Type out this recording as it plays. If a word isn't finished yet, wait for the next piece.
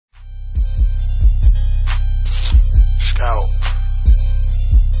Out.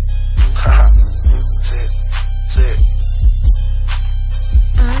 That's it.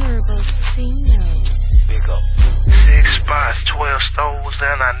 Honorable C note. Big up. 6 spots, 12 stoves,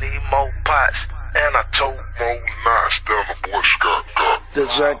 and I need more pots. And I told more knots than a Boy Scout got. The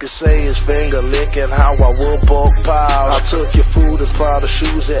junkie say his finger licking how I whoop up power. I took your food and Prada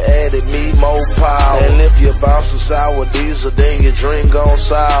shoes and added me more power. And if you bounce some sour diesel, then your drink gon'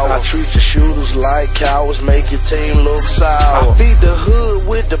 sour. I treat your shooters like cowards, make your team look sour. I feed the hood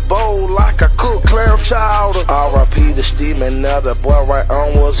with the bowl like I cook clam chowder. R.I.P. the steaming, now the boy right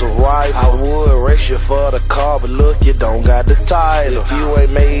on was a rifle. I would race you for the car, but look, you don't got the title. If you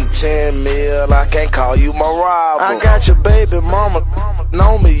ain't made 10 mil, I can't call you my rival. I got your baby mama,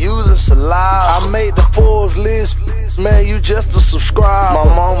 know me using saliva. I made the Forbes list, man, you just a subscriber.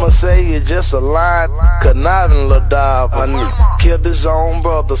 My mama say you just a line, conniving little diver. I killed his own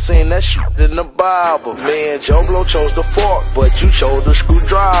brother, seen that shit in the Bible. Me and Joe Blow chose the fork, but you chose the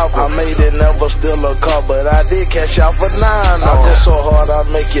screwdriver. I made it never steal a car, but I did cash out for 9. I go so hard I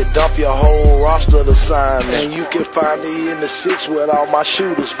make you dump your whole roster to sign. And you can find me in the 6 with all my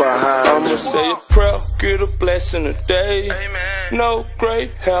shooters behind. I'ma say a prayer, get a blessing today. No gray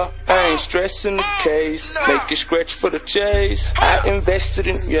hair, I ain't stressing the case. Make it scratch for the J's. I invested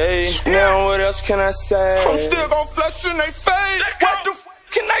in yays. Now what else can I say? I'm still gon' flush in they face. What the f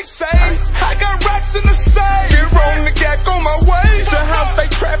can they say? I got racks in the safe. Get rolling the gag on my way. The house they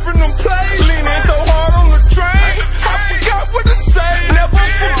trapping them plays. Leaning so hard on the train. I forgot what to say. Never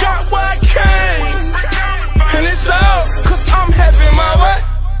forgot where I came. And it's all cause I'm having my way.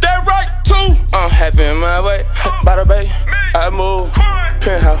 That right too. I'm having my way. By the bay, I move.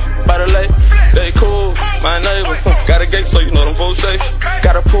 Penthouse, by the lake, they cool. My neighbor, got a gate so you know them folks safe.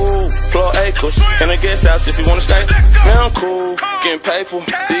 Got a pool, floor acres, and a guest house if you wanna stay. Now I'm cool, getting paper,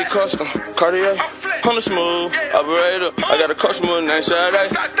 D custom, Cartier, on the smooth operator. I got a customer named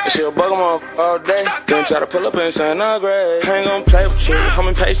Saturday, and she'll bug 'em off all day. Then try to pull up and say no grade. Ain't gon' play with you, I'm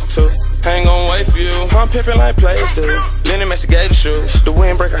impatient too. Ain't gon' wait for you, I'm pimpin' like players do. Lenny match the gator shoes, the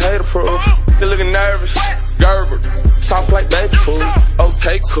windbreaker hater proof. They looking nervous, Gerber, soft like baby food.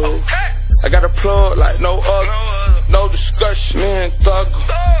 Okay, cool. I got a plug like no other, no discussion. Me and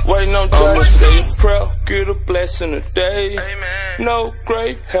Thugger, waiting on judge. I'ma say a prayer, get a blessing today. No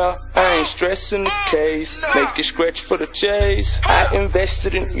gray hair, I ain't stressing the case. Make it scratch for the J's. I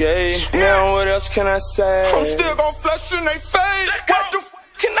invested in yays. Now what else can I say? I'm still gon' flush in they face. What the f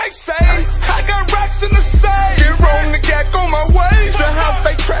can they say? I got racks in the safe. Get rolling the gag on my way. The house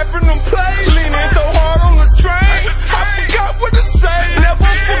they trapping them plays. Leaning so hard on the train. I forgot what to say. Never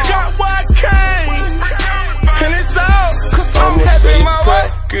forgot where I came. And it's all cause I'm having my way.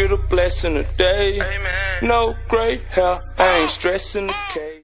 Get a blessing today. No gray hair, I ain't stressing the case.